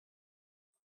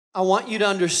I want you to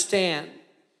understand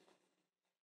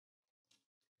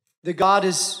that God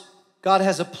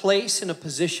has a place and a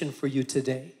position for you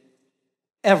today.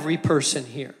 Every person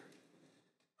here.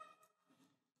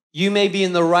 You may be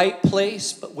in the right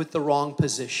place, but with the wrong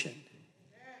position.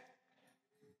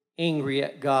 Angry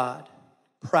at God,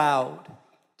 proud,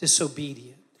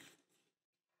 disobedient.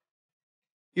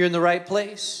 You're in the right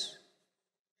place.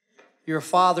 You're a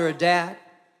father, a dad.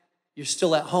 You're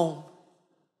still at home,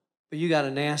 but you got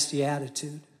a nasty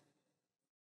attitude.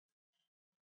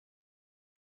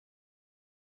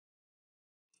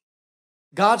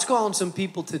 God's calling some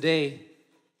people today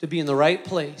to be in the right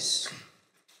place,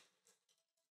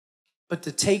 but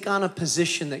to take on a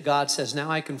position that God says, now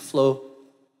I can flow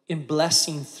in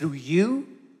blessing through you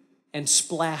and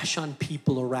splash on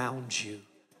people around you.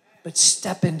 But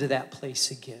step into that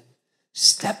place again.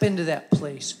 Step into that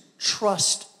place.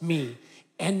 Trust me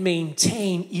and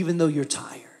maintain even though you're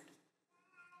tired.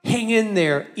 Hang in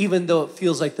there even though it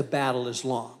feels like the battle is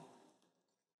long.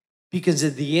 Because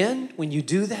at the end, when you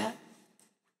do that,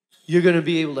 you're going to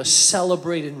be able to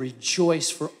celebrate and rejoice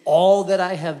for all that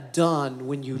I have done.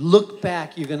 When you look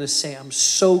back, you're going to say, I'm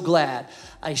so glad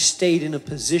I stayed in a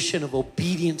position of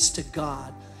obedience to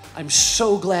God. I'm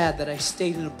so glad that I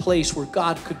stayed in a place where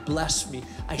God could bless me.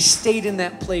 I stayed in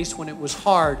that place when it was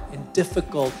hard and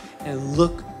difficult, and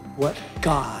look what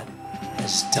God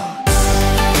has done.